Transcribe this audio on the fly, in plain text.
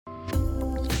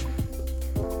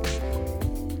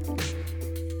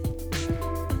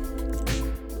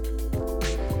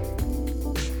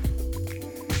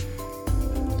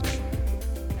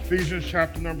Ephesians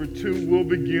chapter number 2. We'll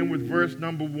begin with verse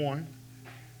number 1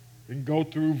 and go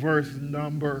through verse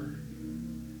number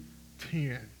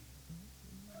 10.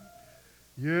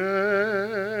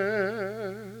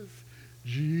 Yes,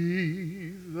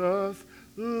 Jesus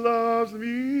loves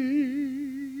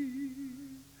me.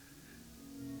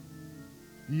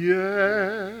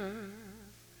 Yes,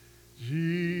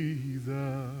 Jesus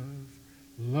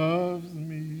loves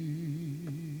me.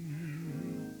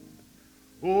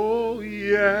 Oh,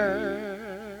 yes,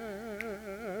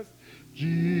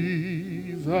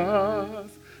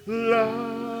 Jesus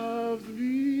loves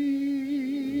me,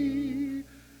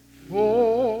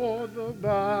 for the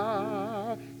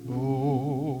Bible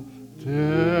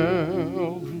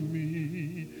tells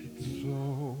me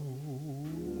so.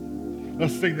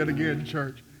 Let's sing that again,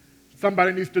 church.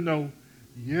 Somebody needs to know,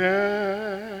 yes,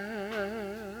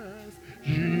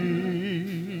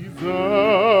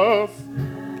 Jesus.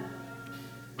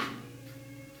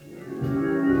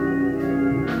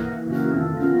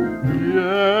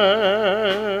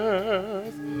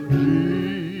 Yes,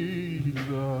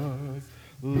 Jesus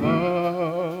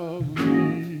loves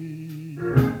me.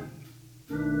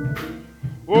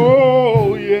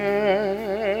 Oh, yes,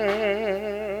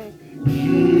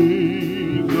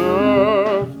 Jesus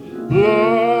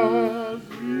loves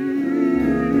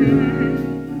me.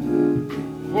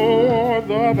 For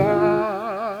the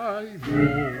Bible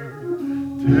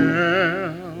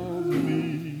tells me.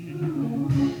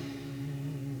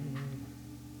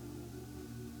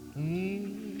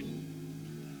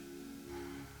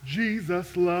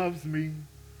 Jesus loves me,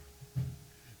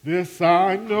 this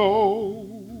I know,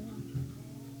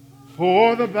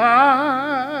 for the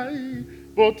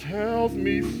Bible tells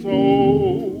me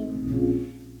so.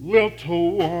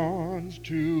 Little ones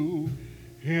to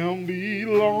him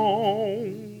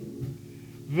belong,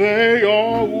 they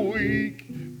are weak,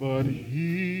 but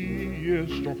he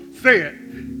is strong. Say it,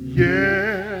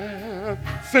 yeah.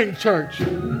 Sing, church.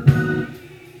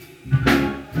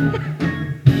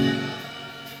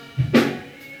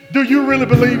 Do you really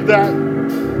believe that?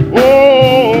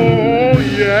 Oh,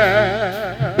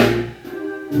 yeah.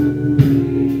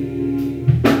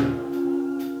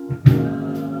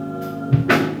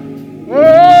 Oh,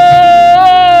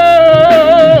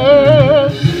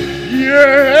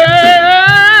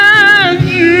 yeah.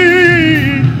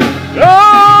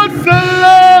 Jesus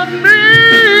loves me.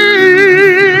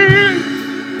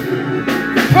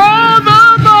 For the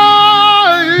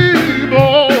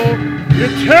Bible,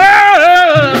 it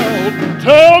tells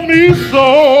me so.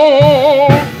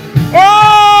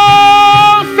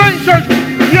 Oh, sing, church.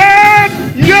 Yes,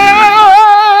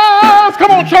 yes.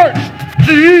 Come on, church.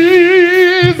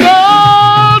 Jesus.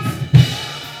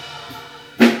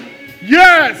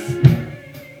 Yes.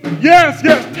 Yes,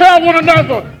 yes. Tell one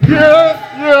another. Yeah,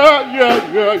 yeah,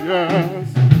 yeah, yeah, yes.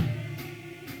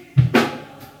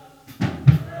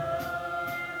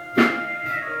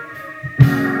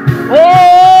 Oh,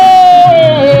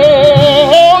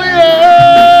 yes,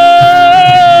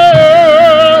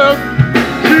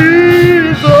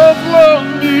 Jesus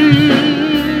loves me.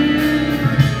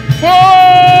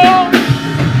 Oh,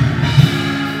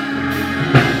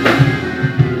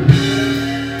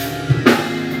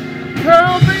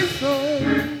 tell me so.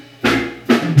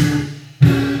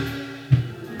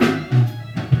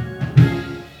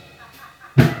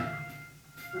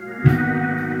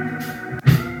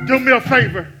 Do me a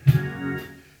favor.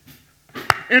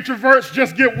 Introverts,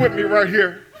 just get with me right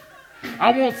here.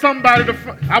 I want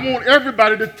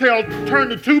everybody to turn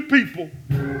to two people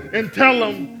and tell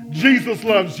them Jesus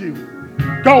loves you.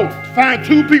 Go, find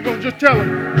two people and just tell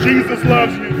them Jesus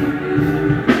loves you.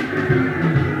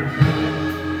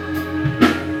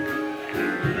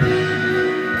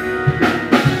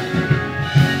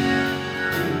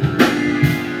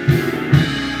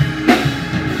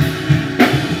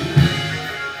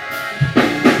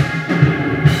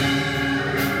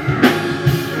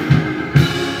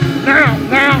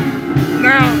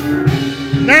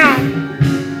 Now,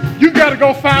 you got to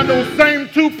go find those same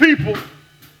two people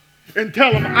and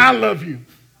tell them, I love you.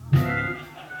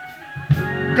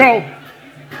 Go.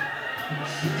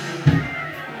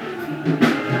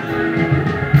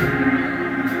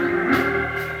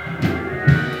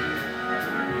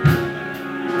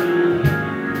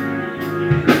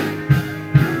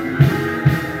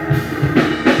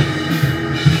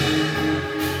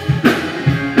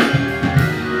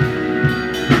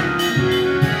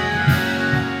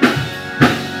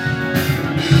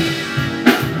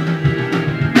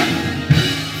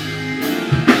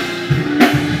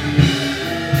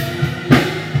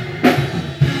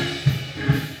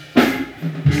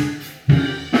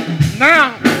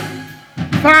 Now,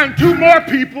 find two more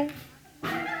people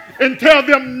and tell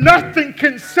them nothing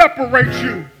can separate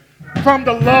you from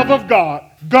the love of God.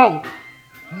 Go.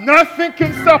 Nothing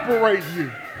can separate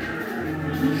you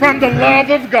from the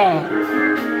love of God.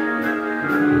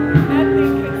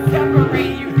 Nothing can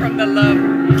separate you from the love of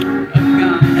God.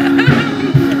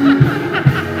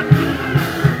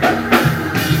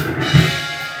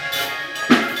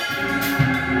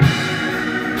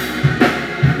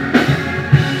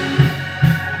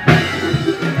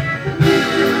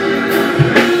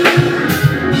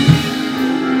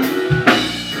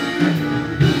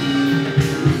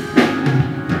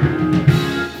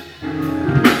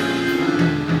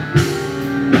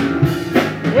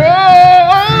 Oh,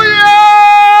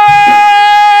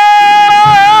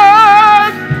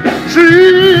 yes,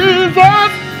 Jesus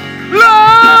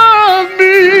loves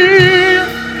me.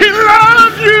 He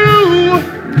loves you.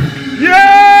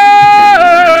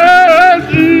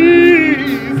 Yes,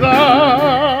 Jesus.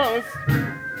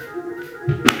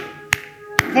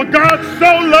 For God so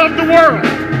loved the world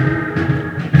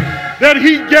that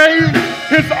he gave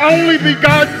his only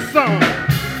begotten Son,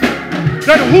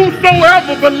 that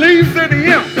whosoever believes in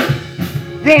him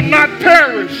will not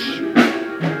perish,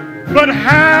 but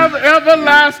have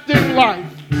everlasting life.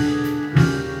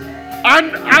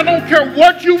 I don't care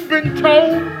what you've been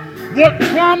told, what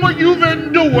trauma you've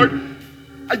endured.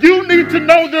 You need to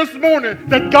know this morning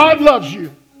that God loves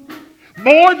you.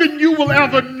 More than you will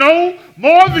ever know,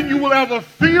 more than you will ever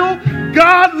feel,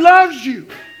 God loves you.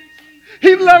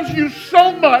 He loves you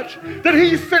so much that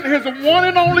he sent his one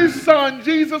and only Son,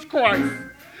 Jesus Christ,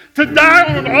 to die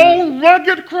on an old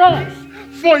rugged cross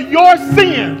for your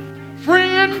sin.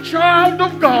 Friend, child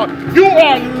of God, you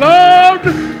are loved,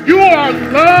 you are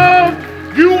loved,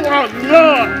 you are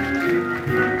loved.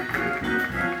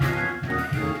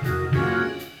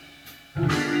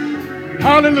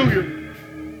 Hallelujah.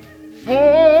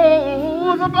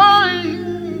 For the Bible.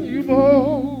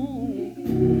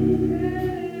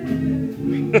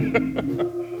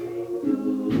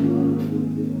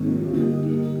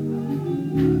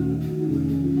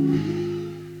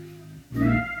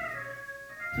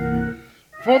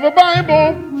 For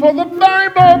the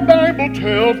Bible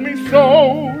tells me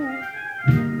so.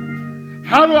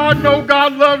 How do I know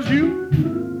God loves you?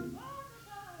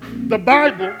 The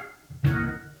Bible,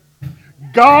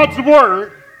 God's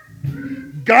word,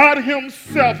 God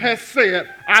himself has said,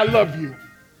 I love you.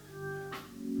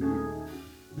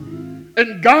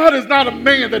 And God is not a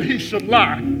man that he should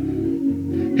lie.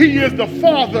 He is the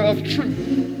Father of truth.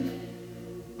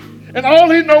 And all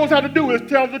he knows how to do is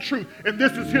tell the truth. And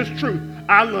this is his truth.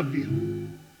 I love you.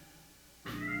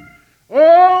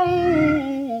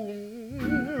 Oh,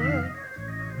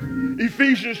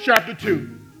 Ephesians chapter 2.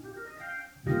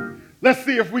 Let's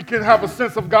see if we can have a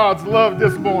sense of God's love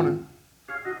this morning.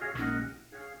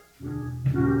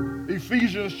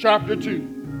 Ephesians chapter 2.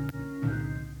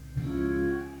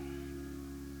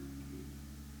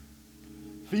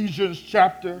 Ephesians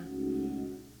chapter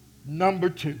number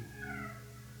 2.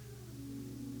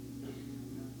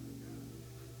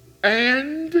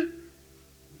 And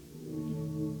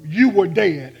you were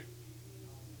dead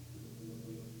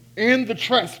in the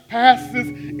trespasses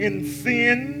and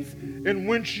sins in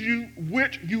which you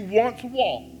once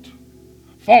walked,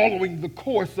 following the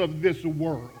course of this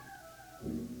world,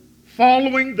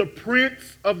 following the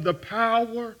prince of the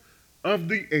power of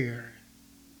the air,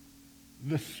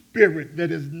 the spirit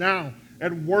that is now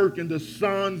at work in the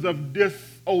sons of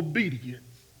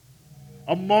disobedience,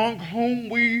 among whom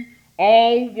we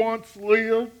all once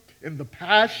lived in the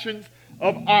passions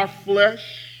of our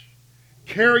flesh,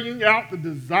 carrying out the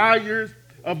desires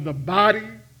of the body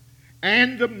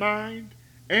and the mind,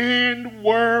 and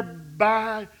were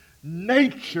by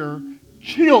nature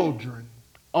children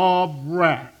of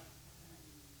wrath,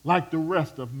 like the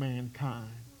rest of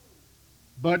mankind.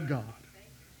 But God.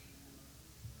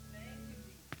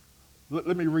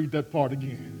 Let me read that part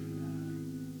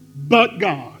again. But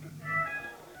God,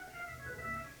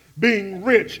 being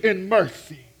rich in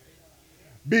mercy,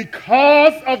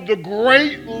 because of the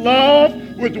great love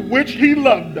with which he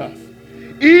loved us,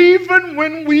 even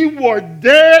when we were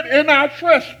dead in our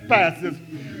trespasses,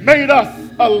 made us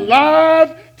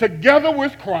alive together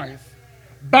with Christ.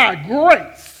 By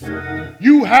grace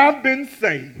you have been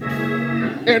saved,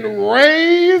 and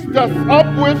raised us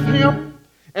up with him,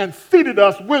 and seated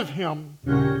us with him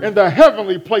in the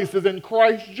heavenly places in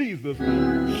Christ Jesus,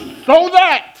 so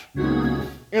that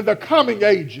in the coming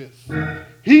ages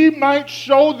he might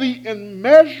show the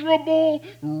immeasurable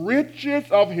riches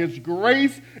of his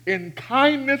grace and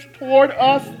kindness toward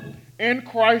us in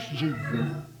Christ Jesus.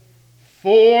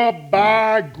 For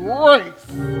by grace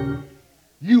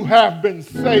you have been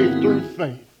saved through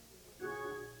faith.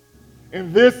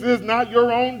 And this is not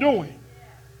your own doing.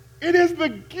 It is the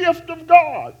gift of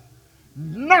God,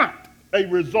 not a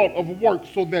result of work,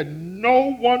 so that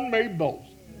no one may boast.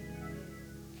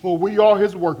 For we are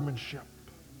his workmanship,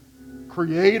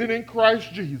 created in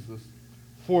Christ Jesus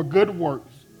for good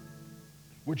works,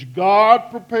 which God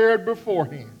prepared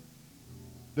beforehand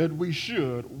that we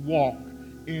should walk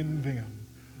in them.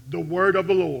 The word of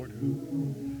the Lord.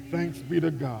 Thanks be to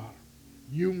God.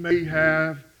 You may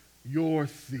have your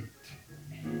seat.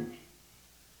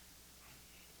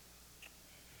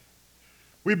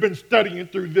 We've been studying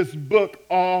through this book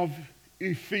of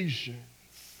Ephesians.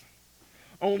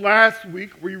 On last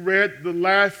week, we read the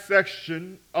last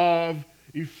section of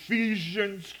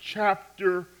Ephesians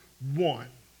chapter 1.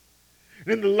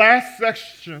 And in the last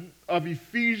section of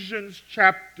Ephesians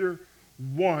chapter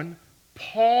 1,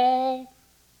 Paul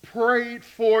prayed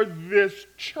for this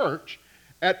church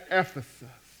at Ephesus.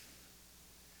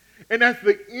 And at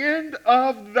the end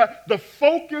of the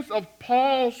focus of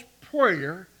Paul's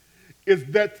prayer is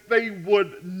that they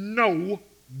would know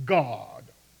God.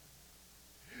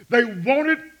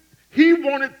 He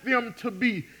wanted them to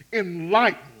be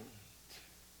enlightened.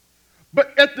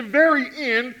 But at the very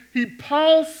end,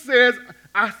 Paul says,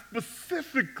 I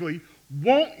specifically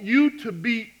want you to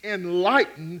be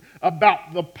enlightened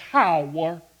about the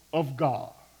power of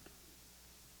God.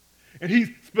 And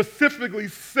he specifically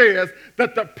says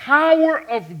that the power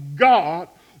of God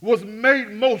was made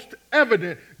most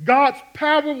evident. God's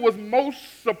power was most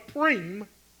supreme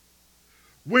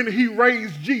when he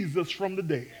raised Jesus from the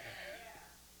dead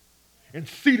and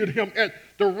seated him at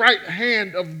the right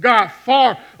hand of God,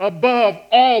 far above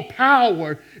all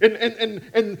power,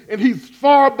 and he's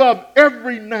far above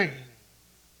every name.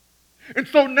 And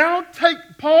so now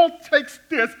Paul takes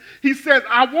this, he says,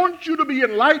 I want you to be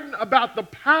enlightened about the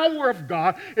power of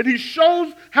God, and he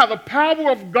shows how the power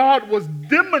of God was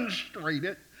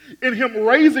demonstrated in him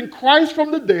raising Christ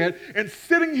from the dead and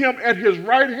sitting him at his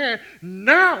right hand.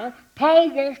 Now,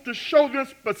 Paul wants to show them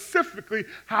specifically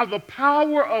how the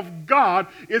power of God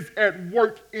is at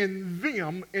work in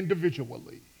them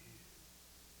individually.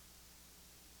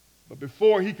 But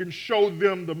before he can show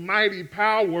them the mighty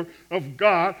power of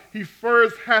God, he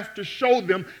first has to show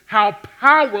them how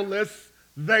powerless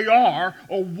they are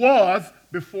or was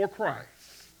before Christ.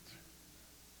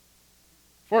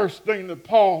 First thing that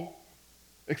Paul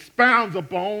expounds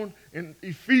upon in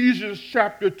Ephesians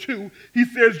chapter 2, he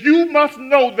says, you must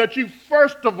know that you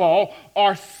first of all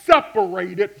are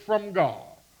separated from God.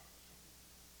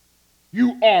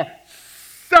 You are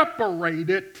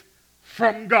separated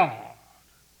from God.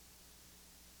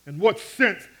 In what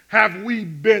sense have we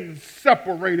been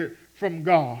separated from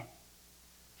God?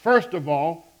 First of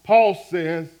all, Paul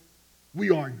says we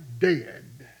are dead.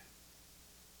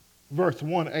 Verse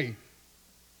 1a,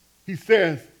 he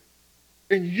says,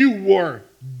 and you were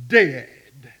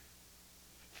dead.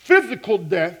 Physical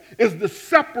death is the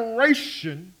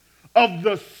separation of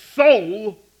the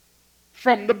soul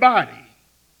from the body.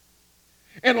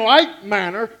 In like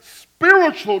manner,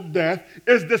 spiritual death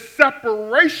is the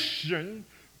separation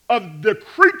of the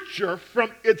creature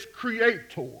from its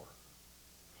creator.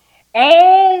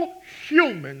 All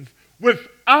humans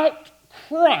without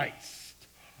Christ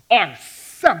are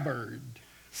severed,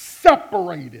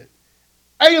 separated,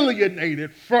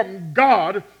 alienated from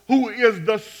God, who is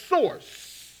the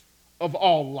source of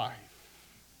all life.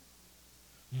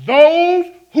 Those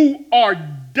who are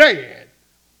dead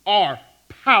are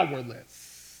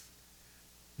powerless.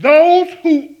 Those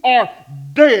who are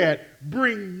dead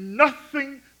bring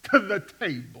nothing to the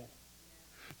table.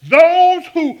 Those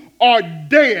who are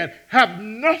dead have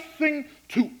nothing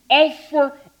to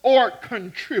offer or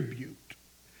contribute.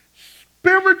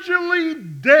 Spiritually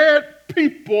dead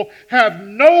people have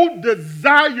no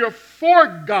desire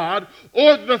for God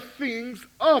or the things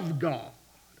of God.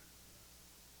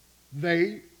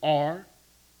 They are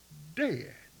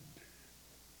dead.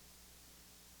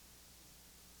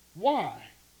 Why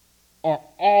are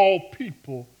all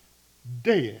people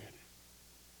dead?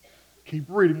 Keep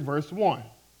reading verse 1.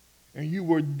 And you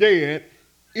were dead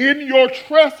in your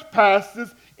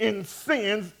trespasses and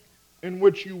sins in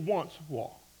which you once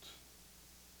walked.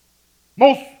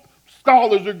 Most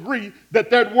scholars agree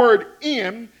that word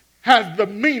in has the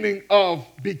meaning of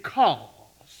because.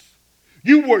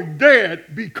 You were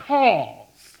dead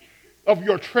because of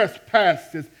your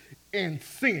trespasses and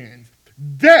sins.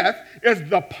 Death is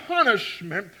the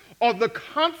punishment or the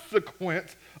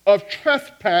consequence of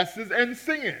trespasses and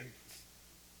sins.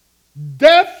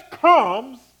 Death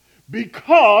comes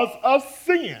because of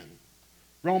sin.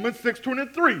 Romans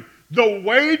 6:23. The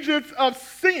wages of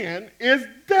sin is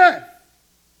death.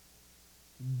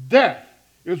 Death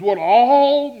is what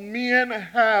all men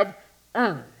have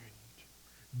earned.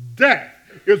 Death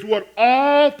is what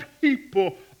all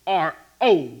people are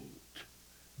owed.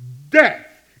 Death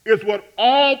is what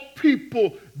all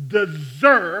people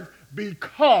deserve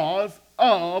because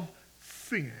of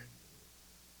sin.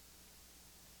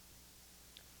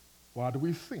 Why do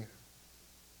we sin?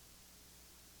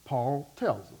 Paul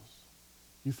tells us.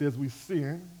 He says we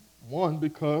sin, one,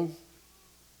 because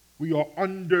we are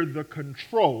under the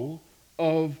control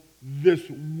of this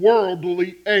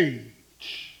worldly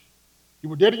age. You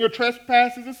were dead in your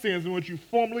trespasses and sins in which you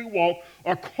formerly walked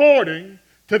according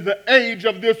to the age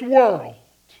of this world.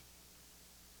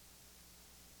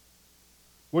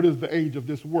 What is the age of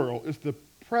this world? It's the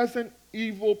present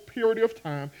evil period of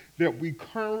time that we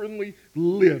currently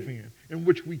live in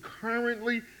which we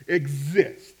currently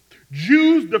exist.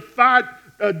 Jews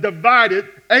divided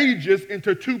ages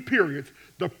into two periods.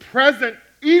 The present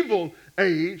evil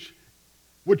age,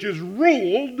 which is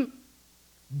ruled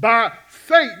by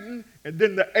Satan, and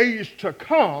then the age to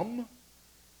come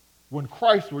when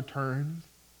Christ returns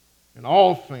and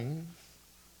all things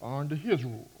are under his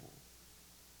rule.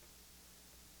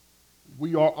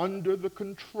 We are under the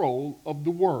control of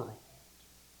the world.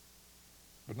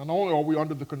 But not only are we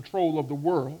under the control of the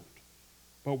world,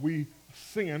 but we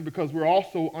sin because we're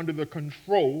also under the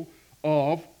control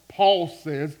of, Paul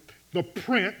says, the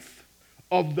prince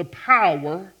of the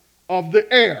power of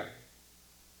the air.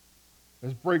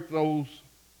 Let's break those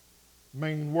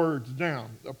main words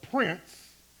down. The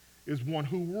prince is one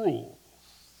who rules.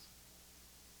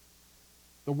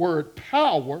 The word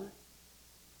power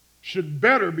should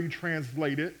better be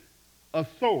translated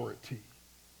authority.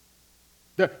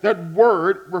 That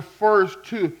word refers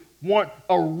to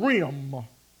a realm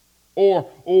or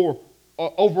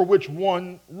over which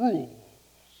one rules.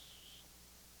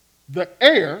 The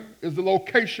air is the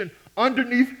location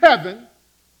underneath heaven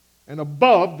and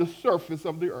above the surface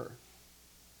of the earth.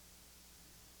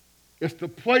 It's the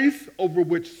place over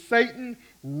which Satan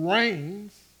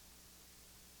reigns.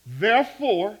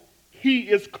 Therefore, he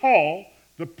is called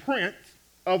the prince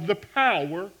of the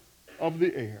power of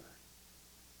the air.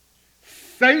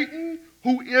 Satan,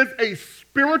 who is a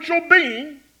spiritual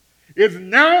being, is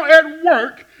now at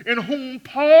work in whom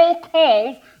Paul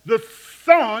calls the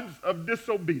sons of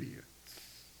disobedience.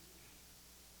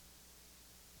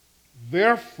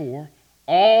 Therefore,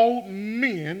 all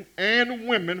men and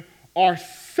women are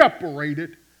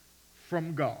separated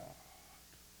from God.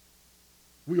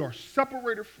 We are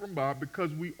separated from God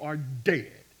because we are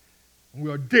dead. We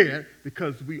are dead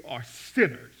because we are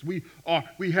sinners.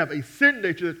 We have a sin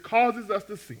nature that causes us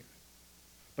to sin.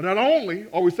 But not only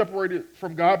are we separated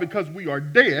from God because we are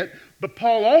dead, but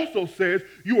Paul also says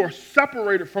you are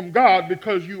separated from God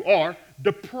because you are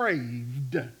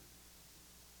depraved.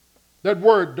 That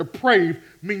word depraved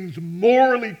means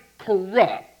morally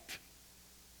corrupt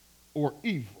or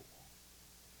evil.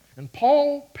 And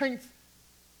Paul paints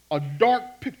a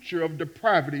dark picture of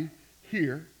depravity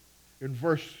here in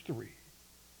verse 3.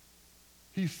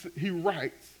 He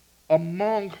writes,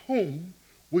 among whom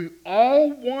we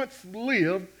all once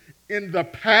lived in the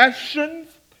passions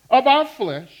of our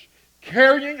flesh,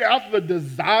 carrying out the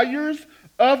desires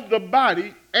of the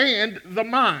body and the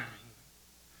mind.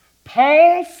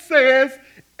 Paul says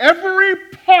every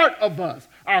part of us,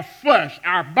 our flesh,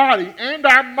 our body, and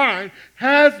our mind,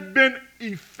 has been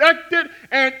affected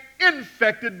and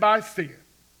infected by sin.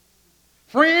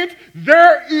 Friends,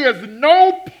 there is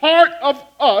no part of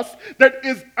us that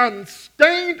is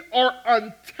unstained or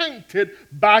untainted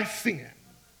by sin.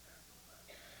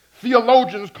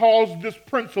 Theologians call this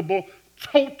principle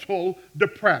total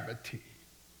depravity.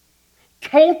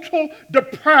 Total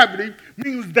depravity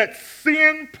means that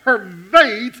sin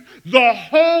pervades the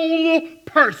whole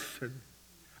person.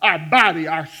 Our body,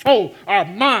 our soul, our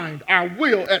mind, our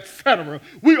will, etc.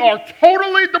 We are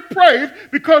totally depraved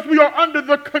because we are under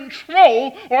the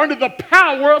control or under the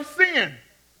power of sin.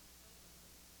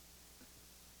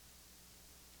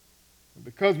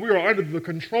 Because we are under the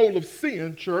control of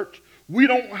sin, church, we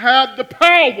don't have the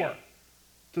power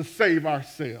to save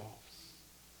ourselves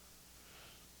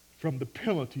from the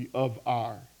penalty of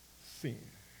our sin.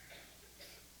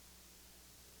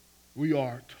 We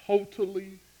are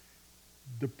totally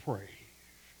depraved.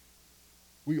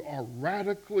 We are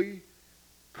radically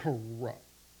corrupt.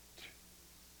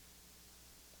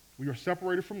 We are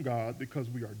separated from God because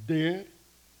we are dead.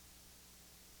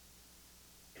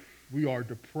 We are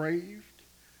depraved.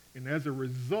 And as a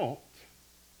result,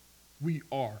 we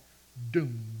are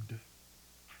doomed.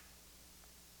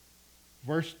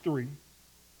 Verse 3,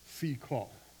 C clause.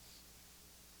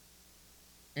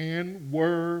 And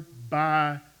were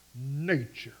by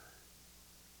nature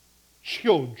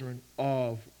children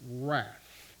of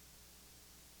wrath,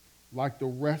 like the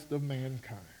rest of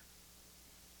mankind.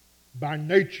 By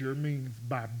nature means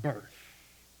by birth.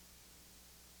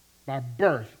 By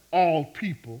birth, all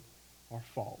people are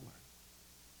fallen.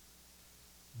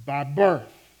 By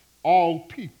birth, all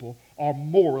people are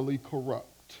morally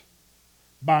corrupt.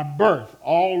 By birth,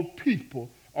 all people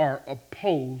are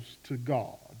opposed to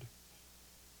God.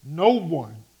 No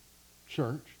one,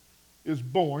 church, is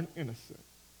born innocent.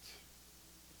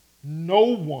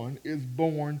 No one is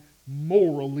born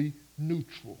morally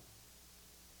neutral.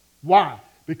 Why?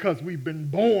 Because we've been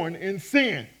born in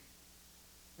sin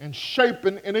and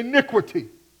shapen in iniquity.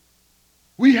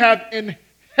 We have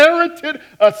inherited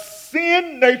a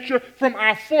sin nature from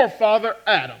our forefather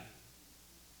Adam.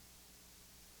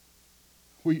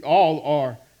 We all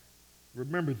are,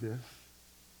 remember this,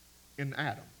 in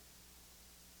Adam.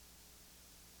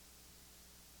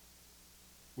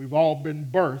 We've all been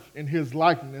birthed in his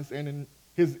likeness and in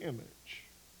his image.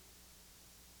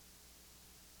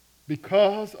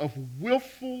 Because of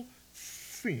willful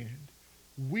sin,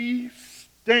 we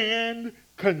stand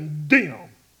condemned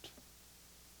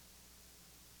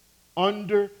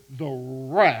under the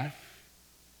wrath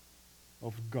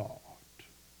of God.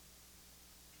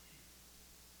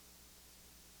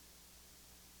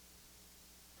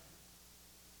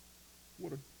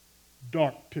 What a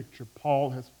dark picture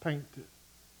Paul has painted.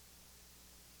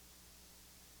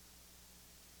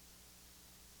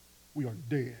 We are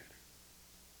dead.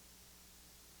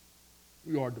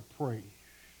 We are depraved.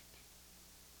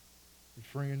 And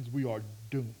friends, we are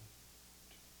doomed.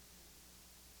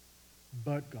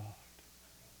 But God.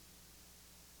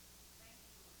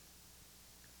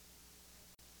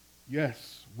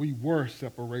 Yes, we were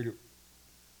separated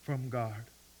from God.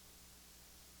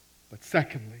 But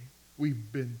secondly,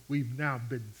 we've now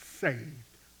been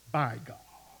saved by God.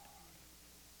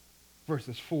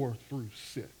 Verses 4 through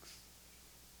 6.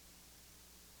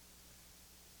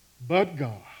 But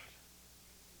God,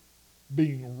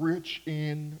 being rich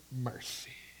in mercy,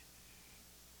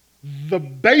 the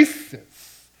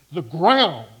basis, the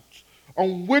grounds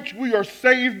on which we are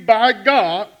saved by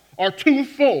God are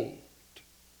twofold.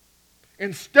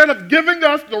 Instead of giving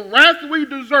us the wrath we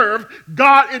deserve,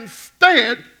 God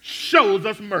instead shows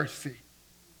us mercy.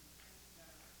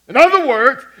 In other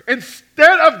words,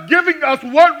 instead of giving us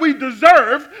what we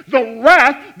deserve, the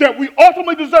wrath that we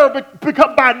ultimately deserve,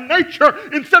 because by nature,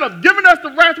 instead of giving us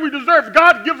the wrath we deserve,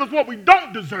 God gives us what we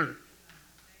don't deserve.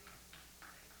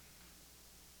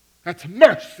 That's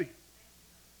mercy.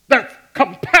 That's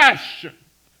compassion.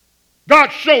 God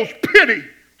shows pity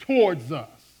towards us.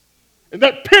 And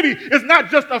that pity is not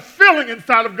just a feeling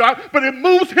inside of God, but it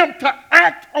moves him to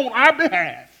act on our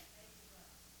behalf.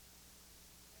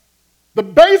 The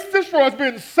basis for us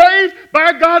being saved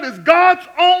by God is God's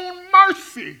own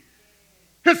mercy,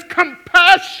 his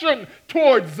compassion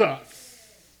towards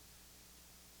us.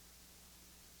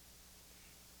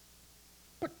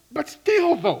 But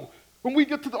still, though, when we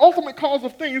get to the ultimate cause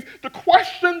of things, the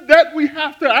question that we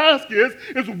have to ask is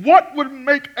what would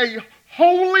make a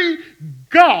holy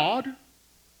God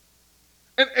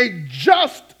and a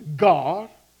just God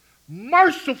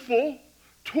merciful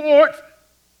towards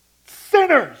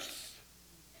sinners?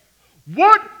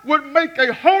 What would make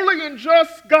a holy and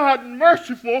just God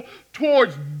merciful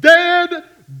towards dead,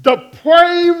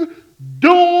 depraved,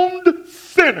 doomed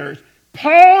sinners?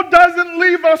 Paul doesn't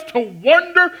leave us to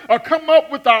wonder or come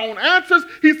up with our own answers.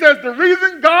 He says the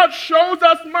reason God shows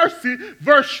us mercy,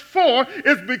 verse 4,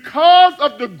 is because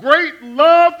of the great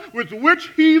love with which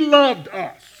he loved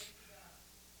us.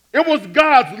 It was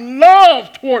God's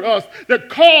love toward us that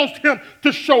caused him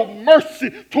to show mercy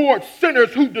towards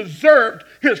sinners who deserved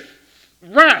his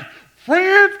wrath.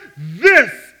 Friends,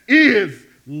 this is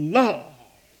love.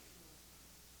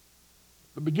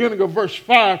 The beginning of verse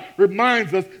 5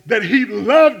 reminds us that he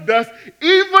loved us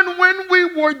even when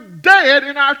we were dead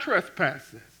in our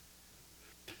trespasses.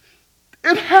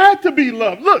 It had to be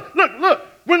love. Look.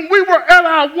 When we were at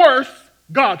our worst,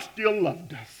 God still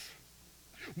loved us.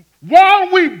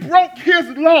 While we broke his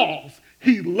laws,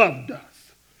 he loved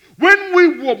us. When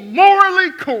we were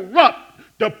morally corrupt,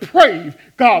 depraved,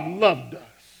 God loved us.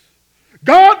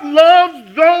 God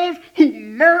loves those who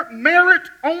merit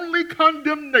only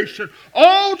condemnation.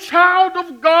 Oh, child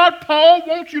of God, Paul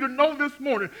wants you to know this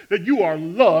morning that you are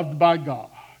loved by God.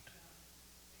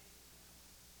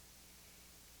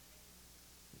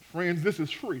 Friends, this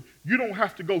is free. You don't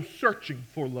have to go searching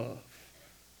for love.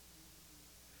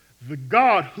 The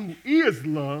God who is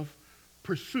love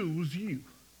pursues you.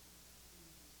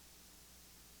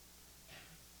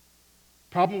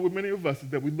 Problem with many of us is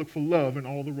that we look for love in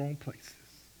all the wrong places.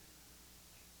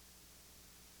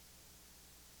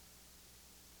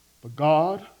 But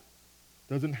God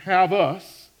doesn't have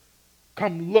us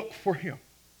come look for him.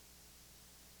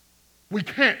 We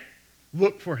can't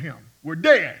look for him. We're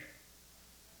dead.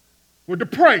 We're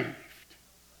depraved.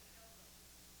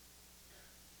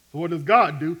 So what does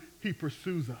God do? He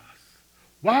pursues us.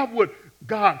 Why would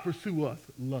God pursue us?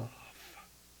 Love.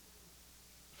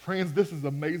 Friends, this is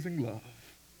amazing love.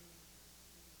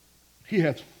 He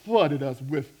has flooded us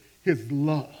with his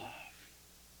love.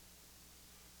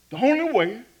 The only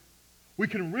way we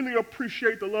can really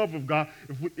appreciate the love of God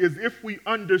is if we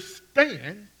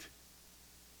understand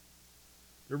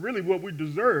that really what we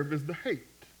deserve is the hate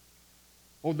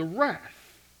or the wrath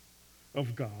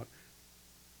of God.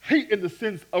 Hate in the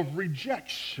sense of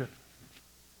rejection.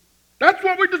 That's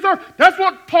what we deserve. That's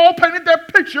what Paul painted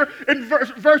that picture in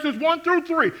verses 1 through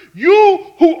 3.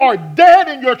 You who are dead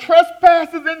in your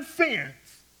trespasses and sins,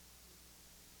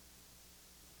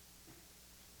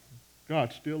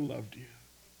 God still loved you.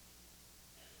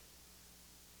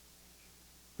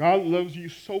 God loves you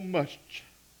so much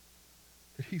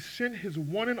that he sent his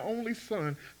one and only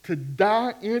son to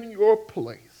die in your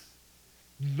place.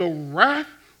 The wrath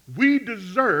we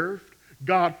deserved,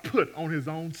 God put on his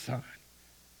own son.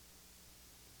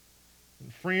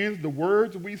 And friends, the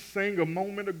words we sang a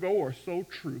moment ago are so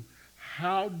true.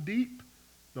 How deep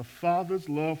the Father's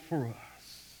love for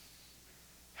us.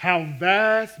 How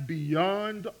vast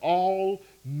beyond all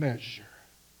measure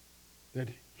that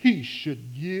he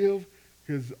should give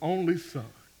his only son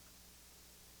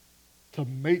to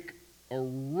make a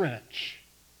wretch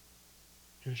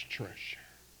his treasure.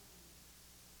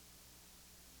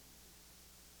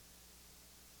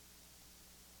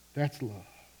 That's love.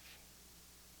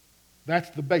 That's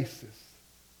the basis,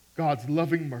 God's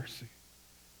loving mercy.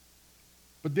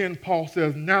 But then Paul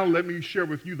says, now let me share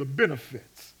with you the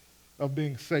benefits of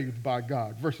being saved by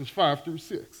God. Verses 5 through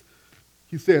 6.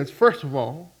 He says, first of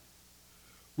all,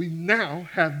 we now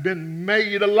have been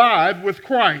made alive with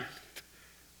Christ.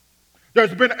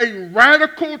 There's been a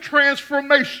radical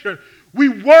transformation. We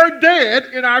were dead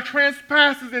in our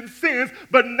trespasses and sins,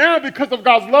 but now because of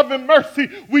God's love and mercy,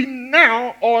 we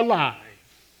now are alive.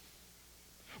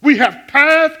 We have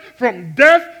passed from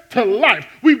death to life.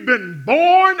 We've been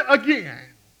born again.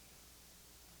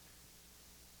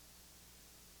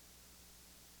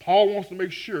 Paul wants to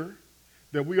make sure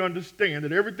that we understand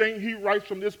that everything he writes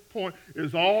from this point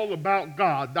is all about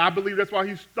God. I believe that's why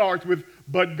he starts with,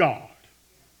 but God.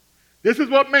 This is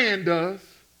what man does.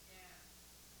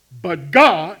 But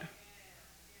God,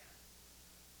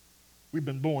 we've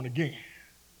been born again.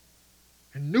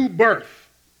 And new birth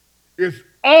is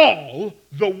all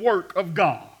the work of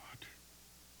God.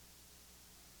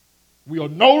 We are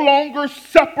no longer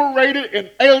separated and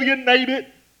alienated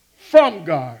from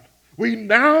God. We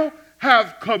now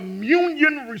have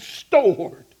communion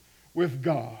restored with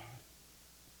God.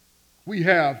 We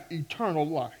have eternal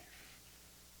life.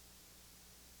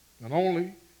 Not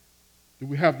only do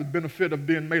we have the benefit of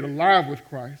being made alive with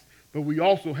Christ, but we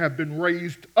also have been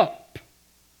raised up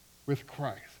with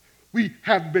Christ. We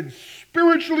have been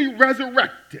spiritually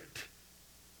resurrected.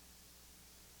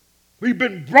 We've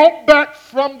been brought back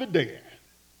from the dead.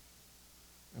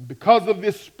 And because of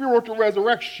this spiritual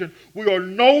resurrection, we are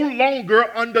no longer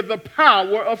under the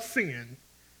power of sin.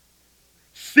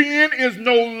 Sin is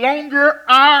no longer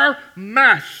our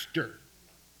master.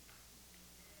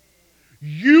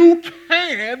 You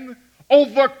can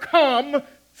overcome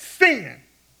sin.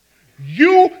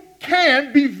 You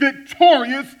can be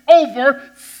victorious over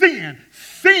sin.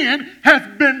 Sin has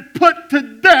been put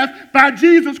to death by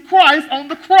Jesus Christ on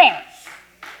the cross.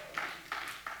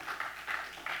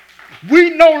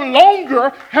 We no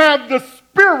longer have the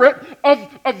spirit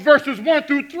of verses 1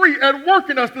 through 3 at work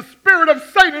in us. The spirit of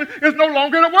Satan is no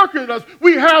longer at work in us.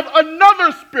 We have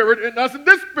another spirit in us, and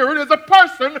this spirit is a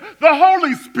person, the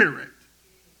Holy Spirit.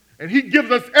 And he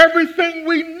gives us everything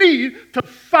we need to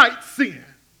fight sin.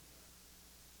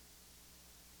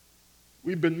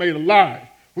 We've been made alive.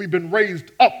 We've been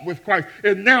raised up with Christ.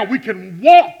 And now we can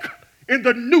walk in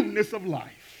the newness of life.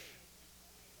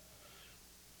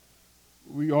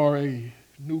 We are a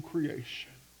new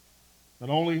creation. Not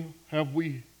only have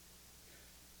we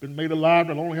been made alive,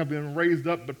 not only have we been raised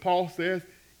up, but Paul says,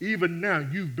 even now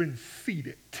you've been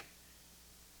seated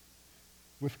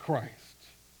with Christ.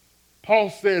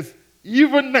 Paul says,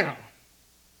 even now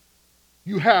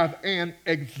you have an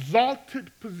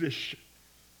exalted position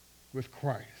with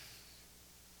Christ.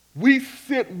 We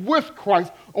sit with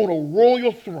Christ on a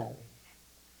royal throne.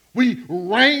 We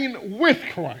reign with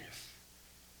Christ.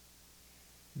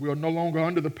 We are no longer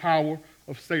under the power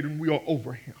of Satan. We are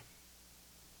over him.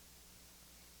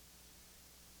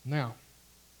 Now,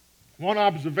 one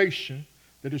observation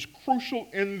that is crucial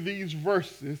in these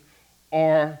verses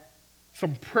are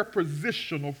some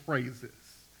prepositional phrases.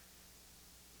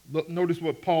 Look, notice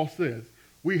what Paul says.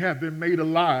 We have been made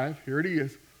alive, here it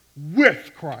is,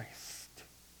 with Christ,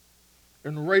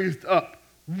 and raised up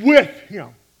with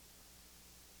him,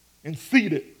 and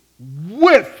seated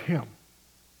with him.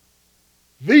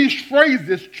 These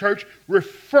phrases, church,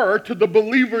 refer to the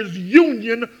believer's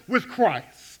union with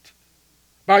Christ.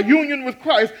 By union with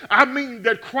Christ, I mean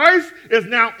that Christ is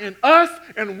now in us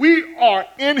and we are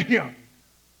in him.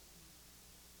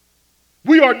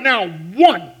 We are now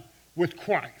one with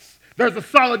Christ. There's a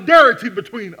solidarity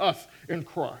between us and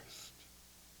Christ.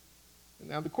 And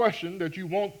now the question that you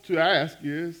want to ask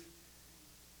is,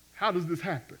 how does this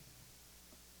happen?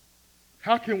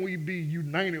 How can we be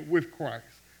united with Christ?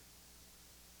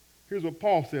 Here's what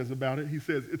Paul says about it. He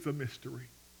says it's a mystery.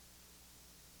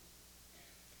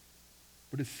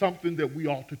 But it's something that we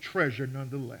ought to treasure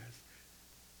nonetheless.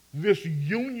 This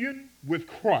union with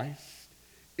Christ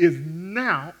is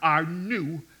now our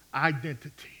new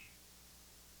identity.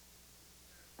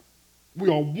 We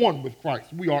are one with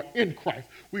Christ. We are in Christ.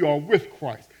 We are with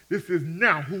Christ. This is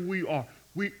now who we are.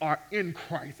 We are in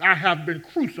Christ. I have been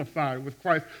crucified with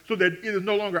Christ so that it is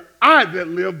no longer I that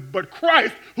live, but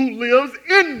Christ who lives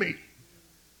in me.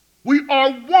 We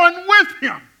are one with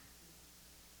him.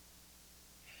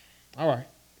 All right.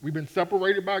 We've been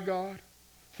separated by God,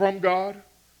 from God.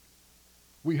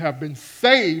 We have been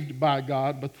saved by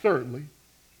God, but thirdly,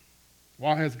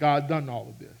 why has God done all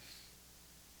of this?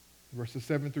 Verses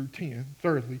 7 through 10.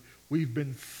 Thirdly, we've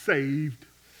been saved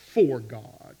for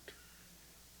God.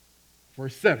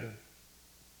 Verse 7.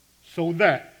 So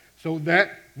that,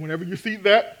 whenever you see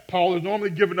that, Paul is normally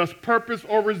giving us purpose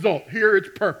or result. Here it's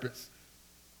purpose.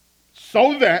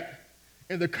 So that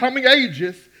in the coming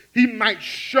ages, he might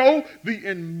show the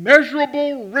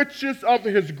immeasurable riches of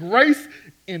his grace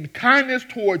in kindness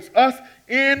towards us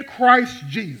in Christ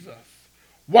Jesus.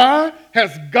 Why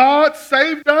has God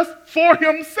saved us? For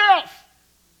himself.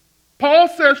 Paul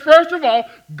says, first of all,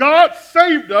 God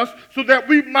saved us so that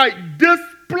we might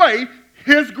display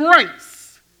his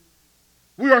grace.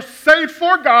 We are saved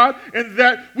for God, and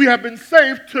that we have been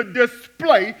saved to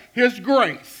display his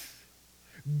grace.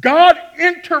 God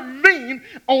intervened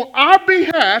on our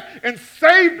behalf and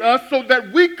saved us so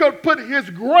that we could put his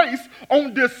grace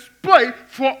on display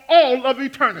for all of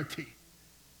eternity.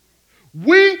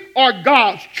 We are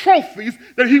God's trophies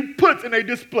that he puts in a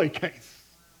display case.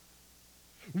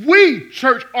 We,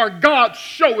 church, are God's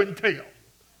show and tell.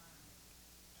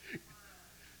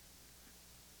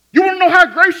 You want to know how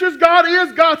gracious God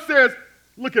is? God says,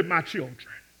 look at my children.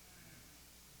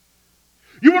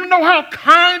 You want to know how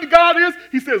kind God is?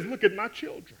 He says, look at my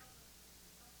children.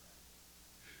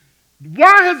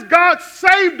 Why has God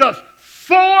saved us?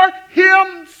 For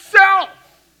himself.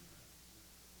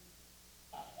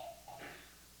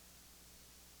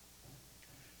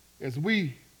 As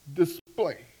we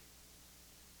display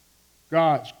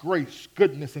God's grace,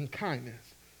 goodness, and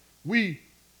kindness, we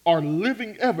are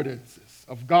living evidences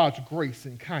of God's grace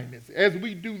and kindness. As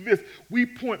we do this, we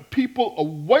point people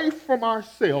away from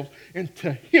ourselves and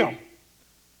to him,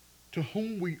 to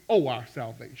whom we owe our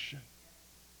salvation.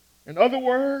 In other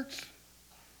words,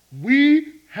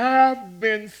 we have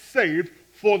been saved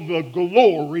for the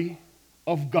glory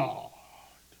of God.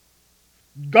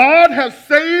 God has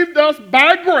saved us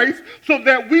by grace so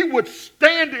that we would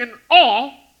stand in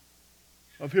awe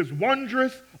of his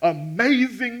wondrous,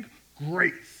 amazing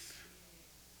grace.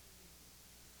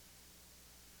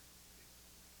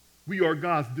 We are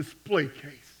God's display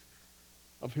case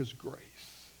of his grace.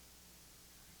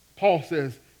 Paul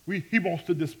says he wants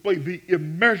to display the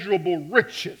immeasurable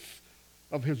riches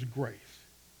of his grace.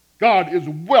 God is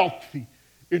wealthy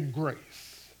in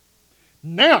grace.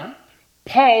 Now,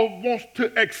 Paul wants to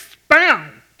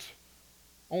expound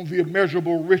on the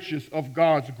immeasurable riches of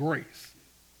God's grace.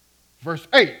 Verse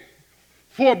 8,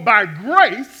 for by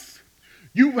grace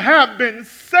you have been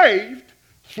saved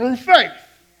through faith.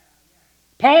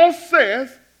 Paul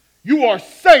says you are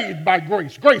saved by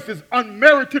grace. Grace is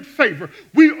unmerited favor.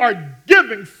 We are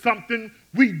giving something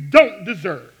we don't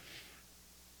deserve.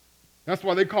 That's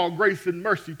why they call grace and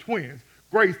mercy twins.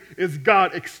 Grace is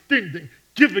God extending,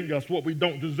 giving us what we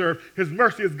don't deserve. His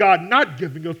mercy is God not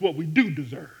giving us what we do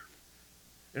deserve.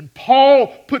 And Paul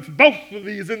puts both of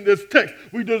these in this text.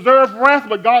 We deserve wrath,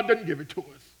 but God doesn't give it to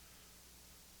us.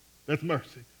 That's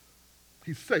mercy.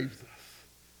 He saves us.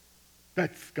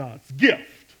 That's God's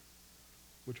gift,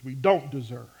 which we don't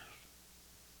deserve.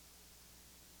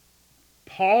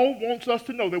 Paul wants us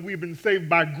to know that we've been saved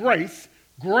by grace,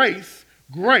 grace,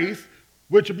 grace,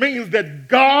 which means that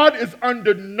God is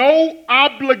under no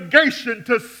obligation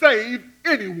to save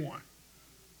anyone.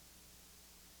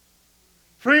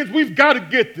 Friends, we've got to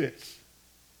get this.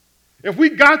 If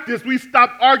we got this, we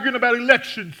stop arguing about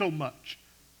elections so much.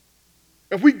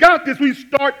 If we got this, we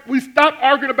stop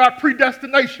arguing about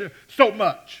predestination so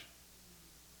much.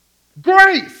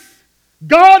 Grace.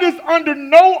 God is under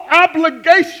no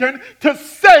obligation to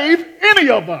save any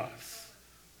of us.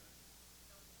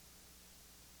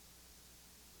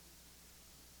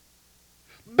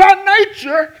 By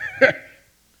nature,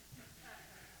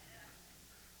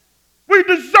 we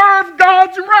deserve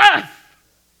God's wrath.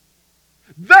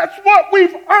 That's what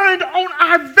we've earned on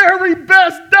our very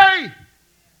best day.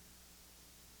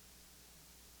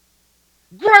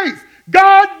 Grace.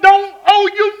 God don't owe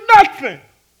you nothing.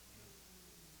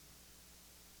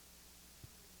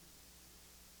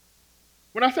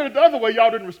 When I said it the other way, y'all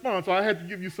didn't respond, so I had to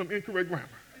give you some incorrect grammar.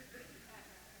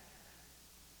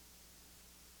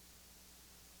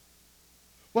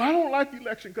 Well, I don't like the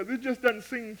election because it just doesn't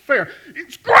seem fair.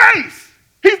 It's grace.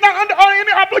 He's not under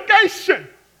any obligation.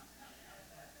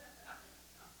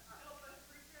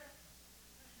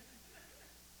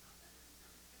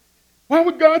 Why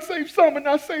would God save some and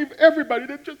not save everybody?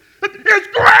 It's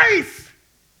grace.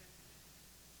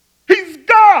 He's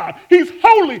God. He's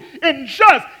holy and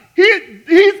just.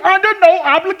 He's under no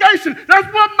obligation.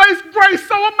 That's what makes grace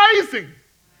so amazing,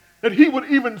 that he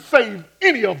would even save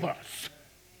any of us.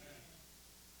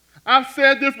 I've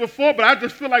said this before, but I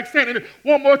just feel like saying it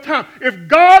one more time. If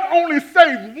God only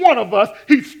saved one of us,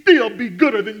 he'd still be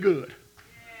gooder than good.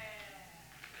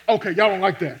 Okay, y'all don't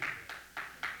like that.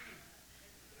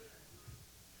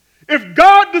 If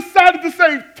God decided to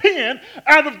save 10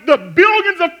 out of the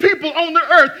billions of people on the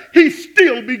earth, he'd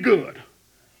still be good.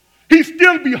 He'd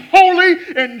still be holy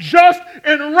and just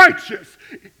and righteous.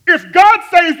 If God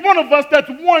saves one of us, that's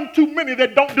one too many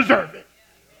that don't deserve it.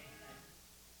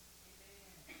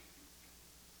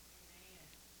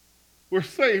 We're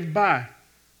saved by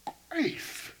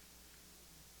grace.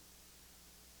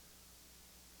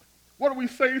 What are we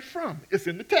saved from? It's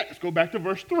in the text. Go back to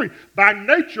verse 3. By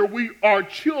nature, we are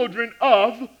children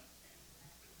of,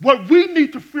 what we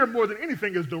need to fear more than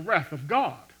anything is the wrath of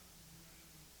God.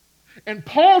 And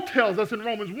Paul tells us in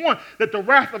Romans 1 that the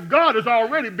wrath of God is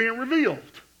already being revealed.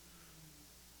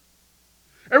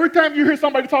 Every time you hear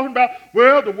somebody talking about,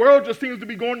 well, the world just seems to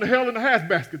be going to hell in a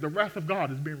handbasket, the wrath of God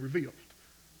is being revealed.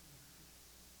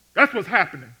 That's what's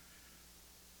happening.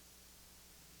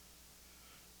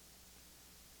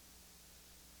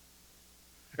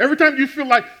 Every time you feel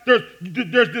like there's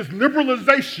this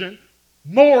liberalization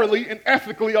morally and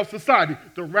ethically of society,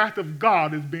 the wrath of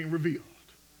God is being revealed.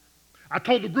 I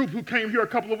told the group who came here a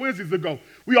couple of Wednesdays ago,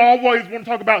 we always want to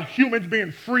talk about humans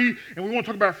being free, and we want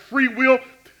to talk about free will.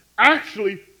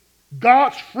 Actually,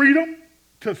 God's freedom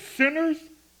to sinners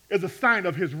is a sign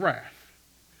of his wrath.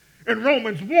 In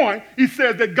Romans 1, he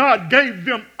says that God gave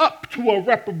them up to a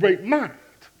reprobate mind.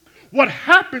 What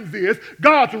happens is,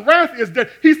 God's wrath is that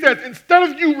he says, instead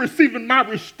of you receiving my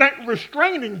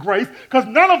restraining grace, because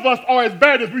none of us are as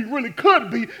bad as we really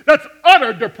could be, that's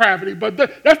utter depravity, but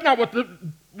that's not what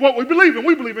we believe in.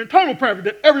 We believe in total depravity,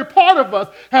 that every part of us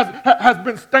has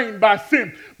been stained by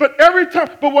sin. But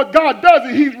what God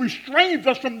does is he restrains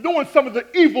us from doing some of the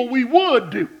evil we would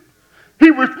do.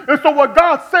 And so what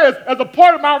God says, as a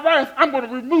part of my wrath, I'm going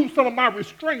to remove some of my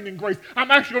restraining grace. I'm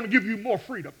actually going to give you more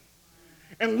freedom.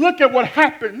 And look at what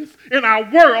happens in our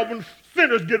world when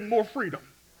sinners get more freedom.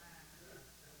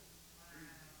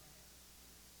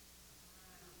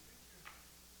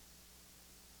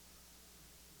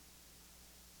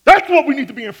 That's what we need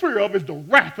to be in fear of, is the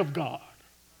wrath of God.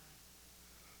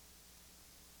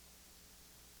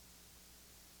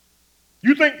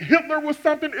 You think Hitler was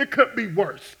something? It could be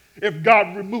worse if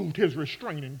God removed his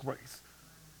restraining grace.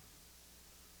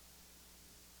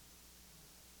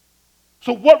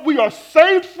 So what we are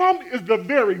saved from is the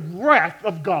very wrath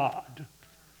of God.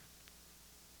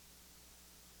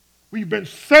 We've been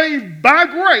saved by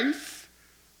grace,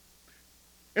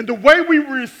 and the way we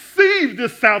receive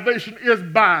this salvation is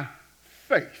by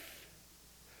faith.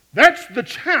 That's the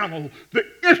channel, the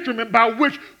instrument by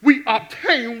which we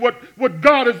obtain what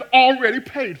God has already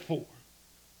paid for.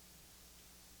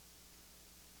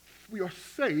 We are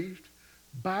saved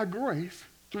by grace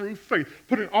through faith,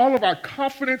 putting all of our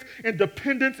confidence and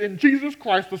dependence in Jesus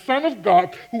Christ, the Son of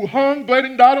God, who hung, bled,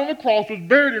 and died on the cross, was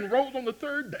buried, and rose on the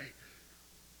third day.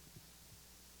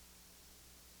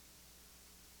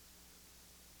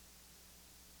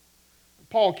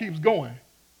 Paul keeps going.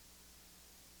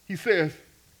 He says,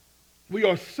 we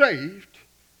are saved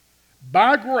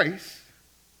by grace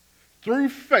through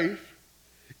faith,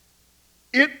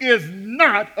 It is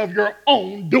not of your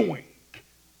own doing.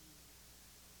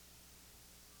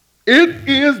 It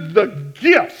is the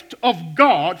gift of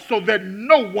God so that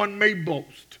no one may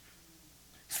boast.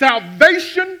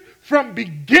 Salvation from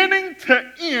beginning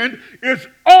to end is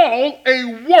all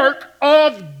a work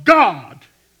of God.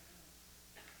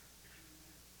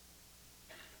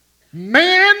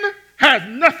 Man has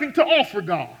nothing to offer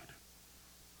God.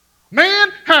 Man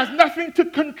has nothing to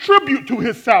contribute to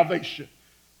his salvation.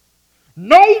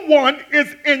 No one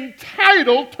is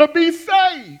entitled to be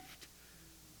saved.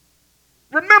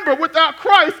 Remember, without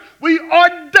Christ, we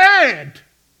are dead.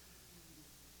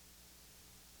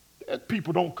 Dead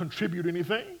people don't contribute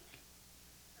anything.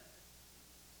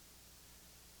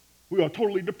 We are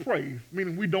totally depraved,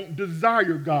 meaning we don't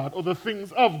desire God or the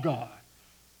things of God.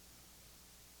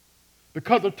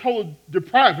 Because of total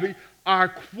depravity, our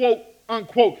quote,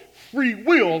 unquote, free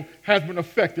will has been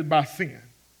affected by sin.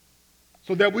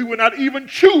 So that we will not even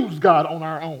choose God on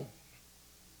our own.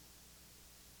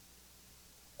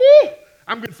 Woo!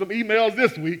 I'm getting some emails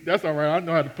this week. That's all right. I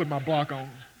know how to put my block on.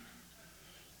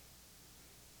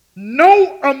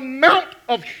 No amount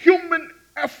of human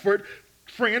effort,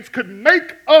 friends, could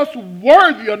make us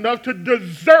worthy enough to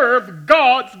deserve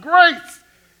God's grace.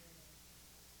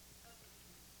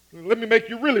 Let me make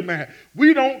you really mad.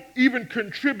 We don't even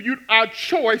contribute our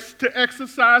choice to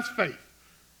exercise faith.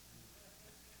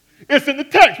 It's in the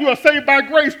text. We are saved by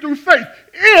grace through faith.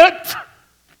 It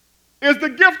is the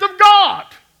gift of God.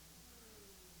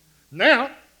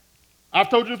 Now, I've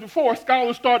told you this before,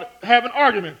 scholars start having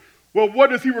arguments. Well,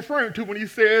 what is he referring to when he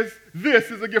says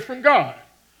this is a gift from God?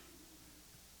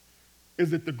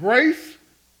 Is it the grace?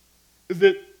 Is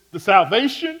it the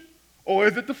salvation? Or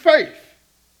is it the faith?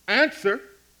 Answer,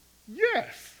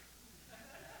 yes.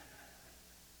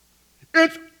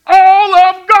 It's all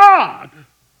of God.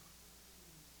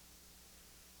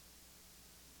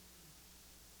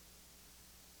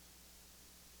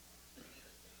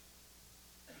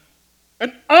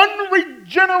 An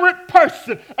unregenerate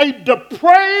person, a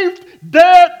depraved,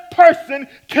 dead person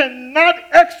cannot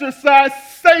exercise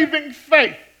saving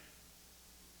faith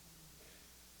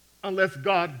unless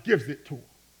God gives it to him.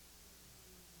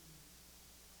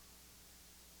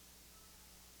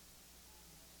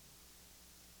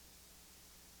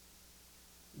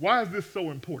 Why is this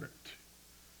so important?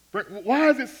 Why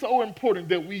is it so important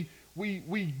that we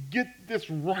get this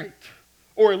right?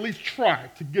 Or at least try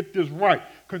to get this right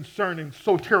concerning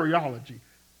soteriology,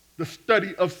 the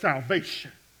study of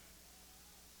salvation.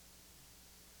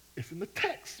 It's in the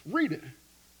text. Read it.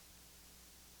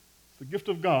 It's the gift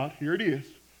of God. Here it is.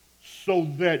 So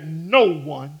that no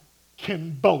one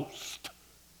can boast.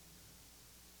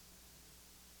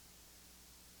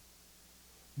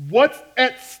 What's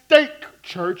at stake,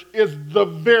 church, is the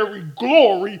very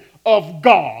glory of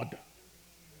God.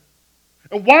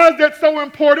 And why is that so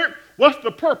important? What's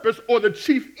the purpose or the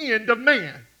chief end of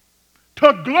man?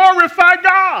 To glorify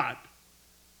God.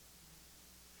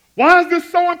 Why is this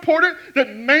so important?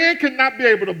 That man cannot be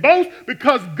able to boast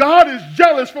because God is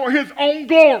jealous for his own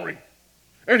glory.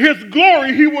 And his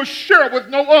glory he will share with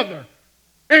no other,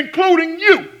 including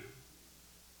you.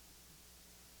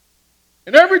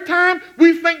 And every time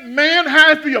we think man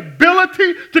has the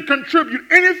ability to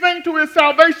contribute anything to his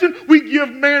salvation, we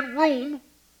give man room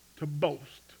to boast.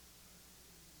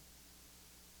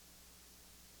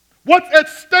 What's at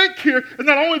stake here is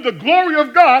not only the glory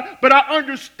of God, but our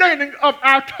understanding of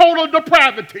our total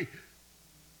depravity.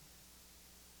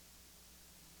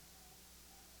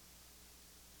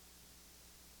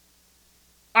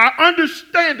 Our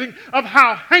understanding of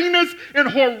how heinous and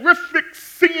horrific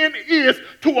sin is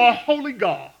to a holy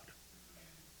God.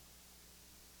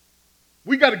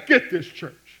 We got to get this,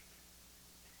 church.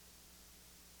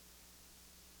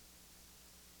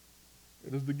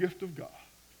 It is the gift of God.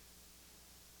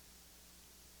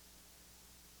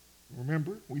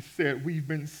 Remember, we said we've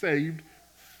been saved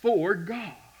for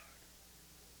God.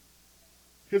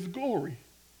 His glory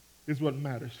is what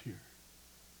matters here.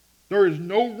 There is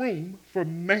no room for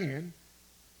man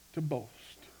to boast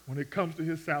when it comes to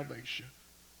his salvation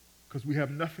because we have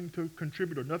nothing to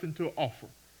contribute or nothing to offer.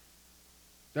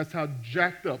 That's how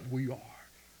jacked up we are.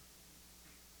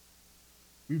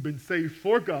 We've been saved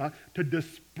for God to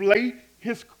display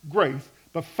his grace,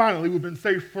 but finally we've been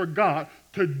saved for God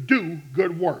to do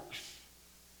good works.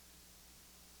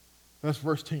 That's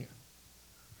verse 10.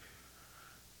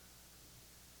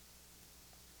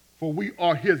 For we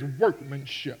are his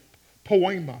workmanship,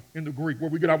 poema in the Greek, where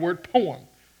we get our word poem.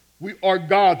 We are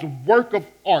God's work of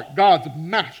art, God's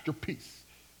masterpiece.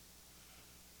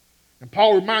 And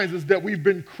Paul reminds us that we've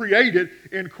been created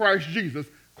in Christ Jesus.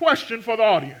 Question for the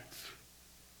audience.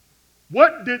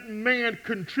 What did man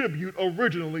contribute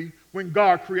originally when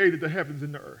God created the heavens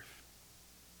and the earth?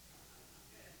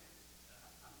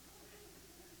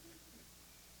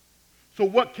 So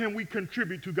what can we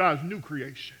contribute to God's new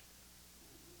creation?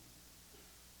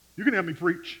 You can help me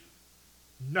preach.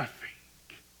 Nothing.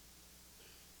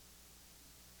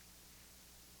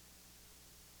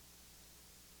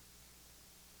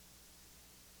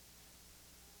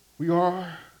 We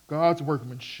are God's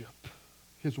workmanship,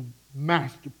 his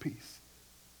masterpiece,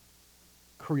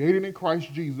 created in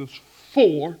Christ Jesus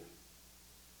for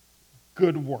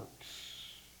good works.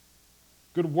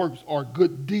 Good works are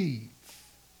good deeds.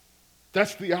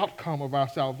 That's the outcome of our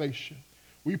salvation.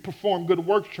 We perform good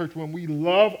works, church, when we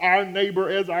love our neighbor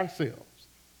as ourselves.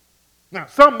 Now,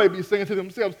 some may be saying to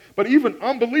themselves, but even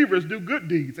unbelievers do good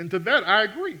deeds, and to that I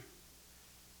agree.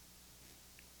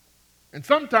 And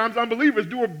sometimes unbelievers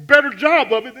do a better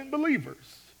job of it than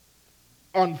believers,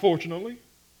 unfortunately.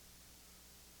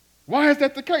 Why is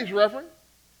that the case, Reverend?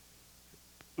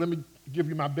 Let me give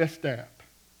you my best stab.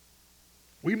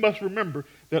 We must remember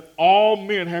that all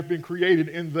men have been created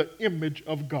in the image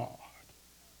of God.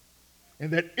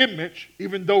 And that image,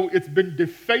 even though it's been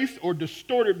defaced or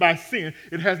distorted by sin,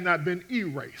 it has not been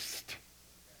erased.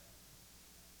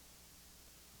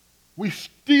 We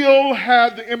still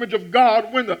have the image of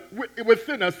God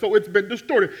within us, so it's been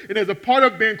distorted. And as a part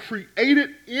of being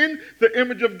created in the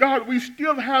image of God, we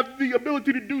still have the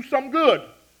ability to do some good.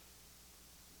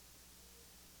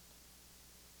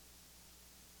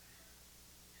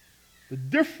 The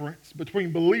difference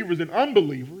between believers and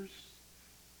unbelievers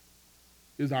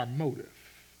is our motive.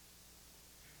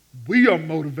 We are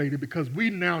motivated because we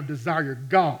now desire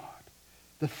God,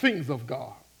 the things of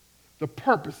God, the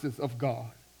purposes of God.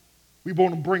 We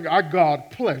want to bring our God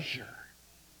pleasure.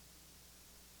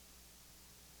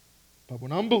 But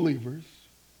when unbelievers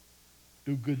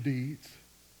do good deeds,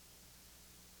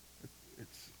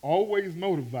 it's always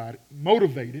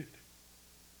motivated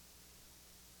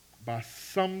by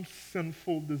some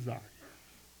sinful desire.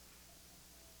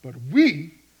 But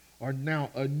we are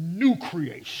now a new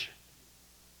creation.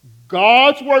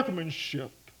 God's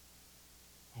workmanship,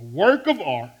 a work of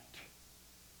art.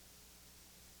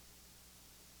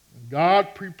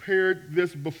 God prepared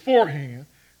this beforehand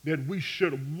that we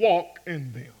should walk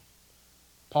in them.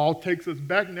 Paul takes us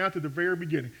back now to the very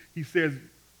beginning. He says,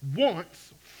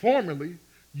 once, formerly,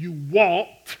 you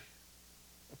walked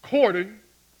according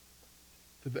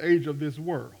to the age of this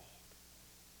world.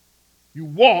 You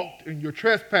walked in your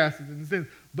trespasses and sins.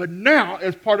 But now,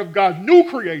 as part of God's new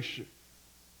creation,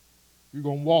 you're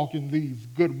going to walk in these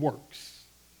good works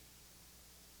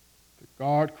that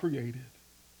God created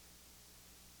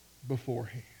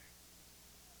beforehand.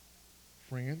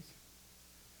 Friends,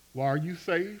 why are you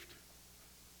saved?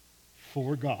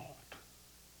 For God.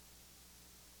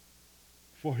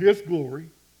 For his glory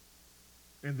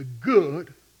and the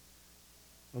good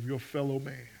of your fellow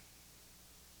man.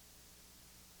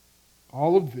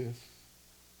 All of this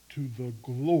to the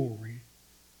glory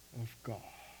of God.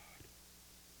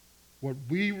 What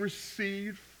we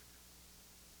receive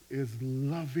is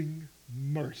loving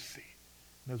mercy.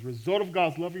 And as a result of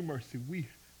God's loving mercy, we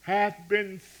have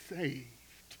been saved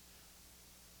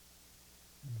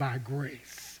by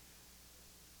grace.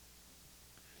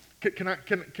 Can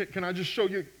I just show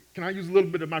you, can I use a little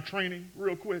bit of my training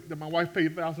real quick that my wife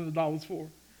paid thousands of dollars for?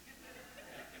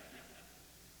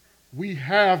 We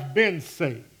have been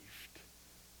saved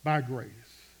by grace.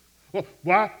 Well,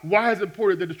 why is it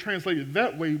important that it's translated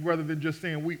that way rather than just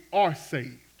saying we are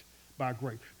saved by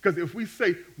grace? Because if we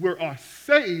say we are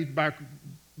saved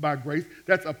by grace,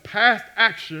 that's a past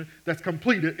action that's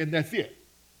completed and that's it.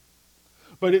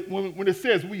 But when it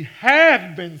says we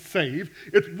have been saved,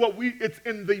 it's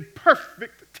in the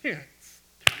perfect tense.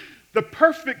 The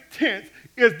perfect tense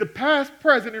is the past,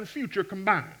 present, and future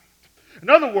combined. In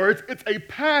other words, it's a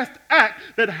past act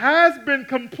that has been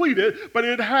completed, but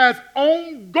it has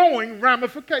ongoing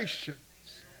ramifications.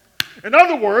 In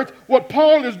other words, what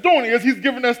Paul is doing is he's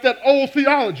giving us that old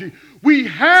theology. We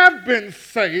have been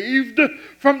saved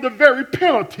from the very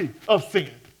penalty of sin.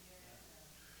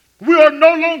 We are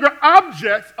no longer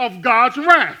objects of God's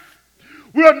wrath.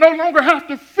 We no longer have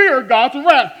to fear God's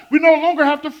wrath. We no longer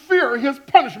have to fear his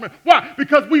punishment. Why?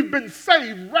 Because we've been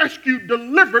saved, rescued,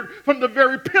 delivered from the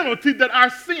very penalty that our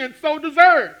sin so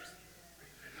deserves.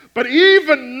 But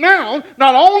even now,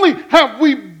 not only have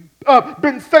we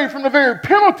been saved from the very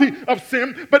penalty of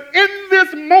sin, but in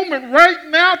this moment right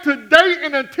now, today,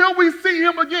 and until we see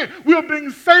him again, we are being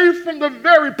saved from the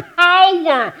very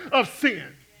power of sin.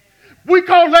 We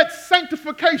call that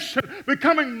sanctification,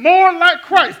 becoming more like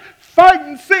Christ,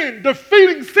 fighting sin,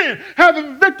 defeating sin,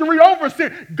 having victory over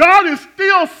sin. God is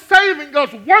still saving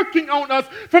us, working on us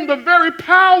from the very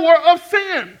power of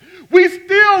sin. We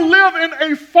still live in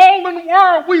a fallen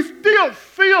world. We still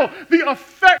feel the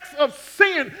effects of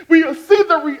sin. We see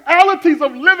the realities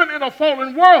of living in a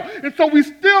fallen world. And so we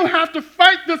still have to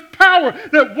fight this power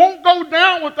that won't go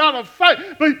down without a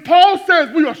fight. But Paul says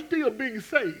we are still being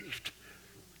saved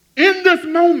in this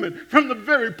moment from the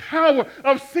very power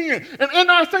of sin. And in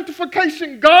our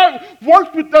sanctification, God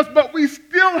works with us, but we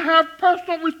still have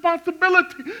personal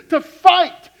responsibility to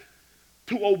fight,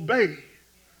 to obey.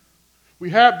 We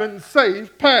have been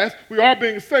saved, past. We are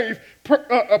being saved,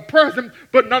 present.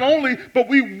 But not only, but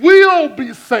we will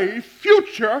be saved,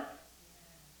 future,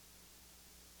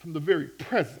 from the very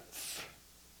presence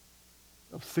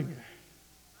of sin.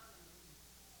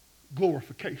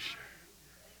 Glorification.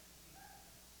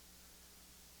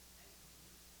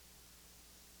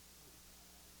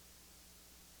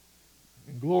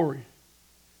 In glory,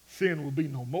 sin will be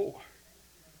no more.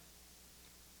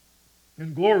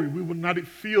 In glory, we will not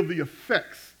feel the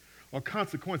effects or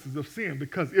consequences of sin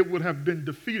because it would have been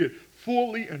defeated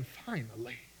fully and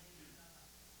finally.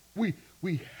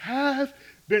 We have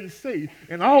been saved,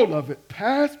 and all of it,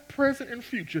 past, present, and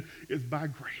future, is by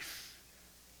grace.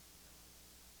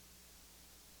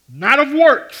 Not of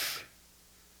works,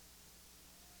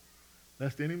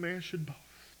 lest any man should boast.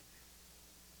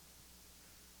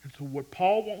 And so what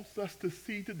Paul wants us to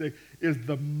see today is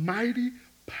the mighty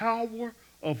power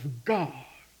of God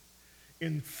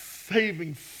in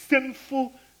saving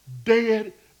sinful,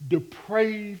 dead,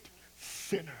 depraved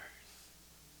sinners.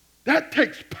 That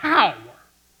takes power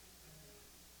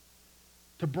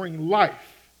to bring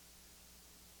life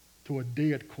to a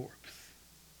dead corpse.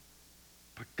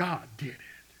 But God did it.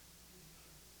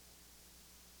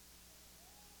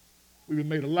 We've been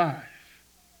made alive.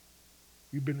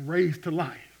 We've been raised to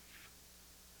life.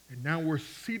 And now we're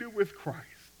seated with Christ.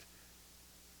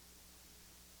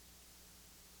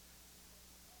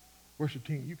 Worship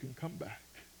team, you can come back.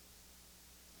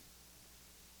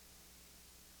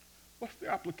 What's the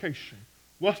application?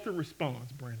 What's the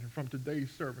response, Brandon, from today's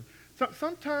sermon?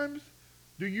 Sometimes,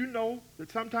 do you know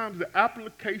that sometimes the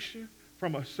application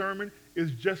from a sermon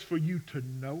is just for you to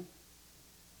know?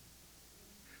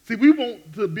 See, we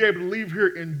want to be able to leave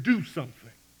here and do something.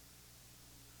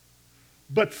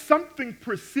 But something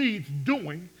precedes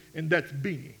doing, and that's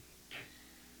being.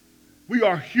 We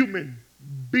are human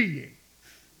beings,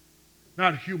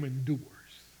 not human doers.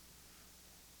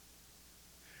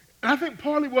 And I think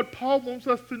partly what Paul wants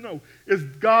us to know is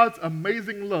God's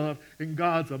amazing love and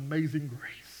God's amazing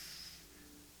grace.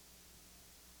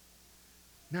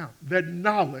 Now, that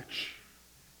knowledge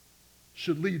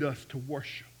should lead us to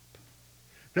worship.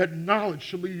 That knowledge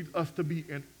should lead us to be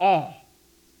in awe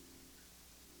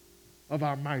of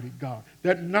our mighty God.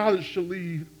 That knowledge should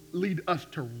lead us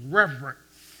to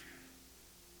reverence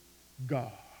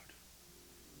God.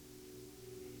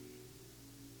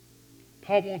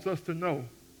 Paul wants us to know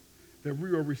that we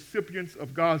are recipients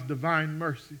of God's divine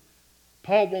mercy.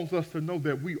 Paul wants us to know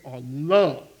that we are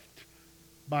loved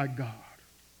by God.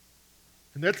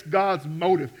 And that's God's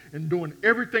motive in doing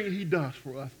everything he does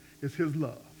for us is his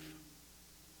love.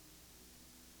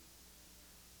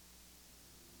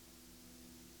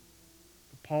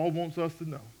 But Paul wants us to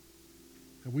know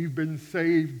that we've been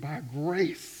saved by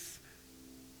grace.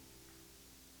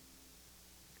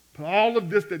 But all of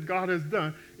this that God has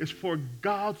done is for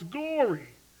God's glory.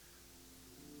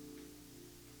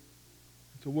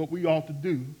 So what we ought to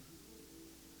do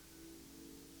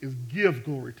is give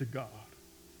glory to God.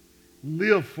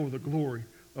 Live for the glory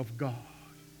of God.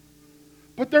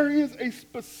 But there is a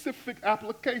specific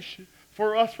application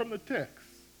for us from the text.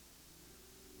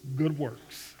 Good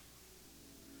works.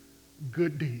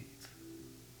 Good deeds.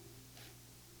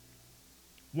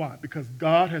 Why? Because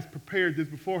God has prepared this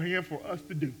beforehand for us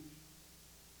to do.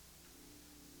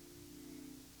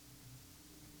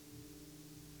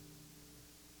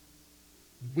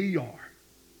 We are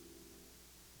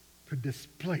to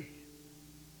display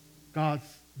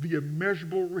the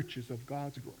immeasurable riches of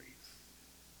God's grace.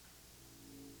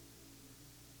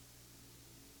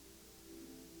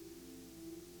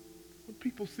 When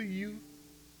people see you,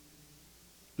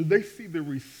 do they see the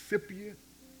recipient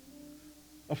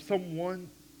of someone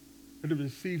that has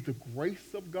received the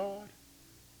grace of God?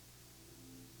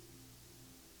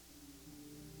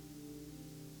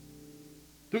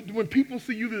 When people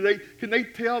see you, can they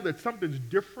tell that something's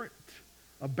different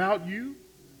about you?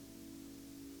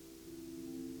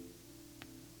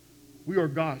 We are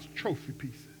God's trophy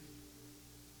pieces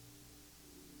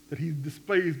that he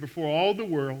displays before all the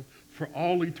world for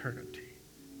all eternity.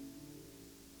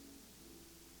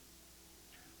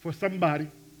 For somebody,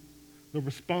 the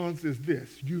response is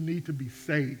this: you need to be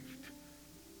saved.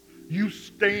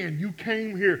 You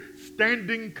came here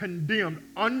standing condemned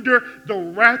under the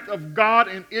wrath of God,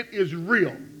 and it is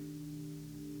real.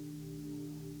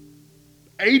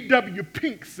 A.W.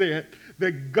 Pink said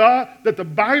that the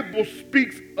Bible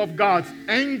speaks of God's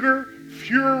anger,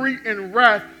 fury, and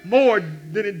wrath more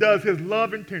than it does his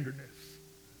love and tenderness.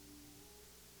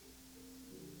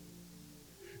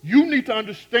 You need to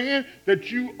understand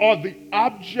that you are the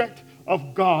object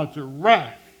of God's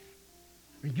wrath.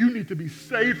 And you need to be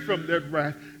saved from that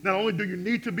wrath. Not only do you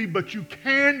need to be, but you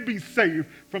can be saved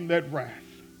from that wrath.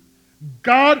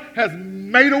 God has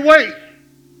made a way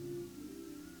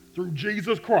through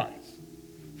Jesus Christ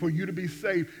for you to be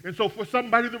saved. And so for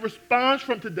somebody, the response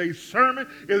from today's sermon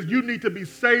is you need to be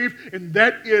saved, and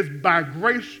that is by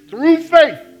grace through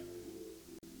faith.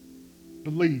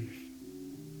 Believe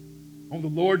on the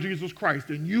Lord Jesus Christ,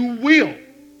 and you will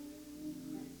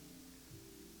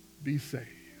be saved.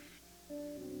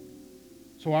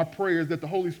 So our prayer is that the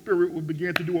Holy Spirit will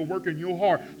begin to do a work in your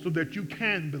heart so that you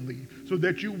can believe, so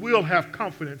that you will have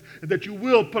confidence, and that you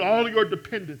will put all of your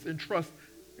dependence and trust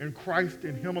in Christ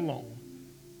and him alone.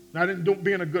 Not in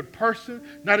being a good person,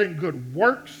 not in good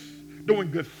works, doing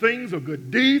good things or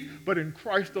good deeds, but in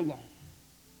Christ alone.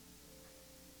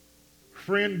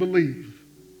 Friend, believe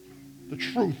the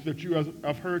truth that you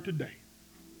have heard today.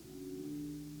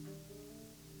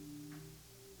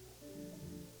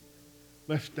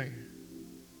 Let's stand.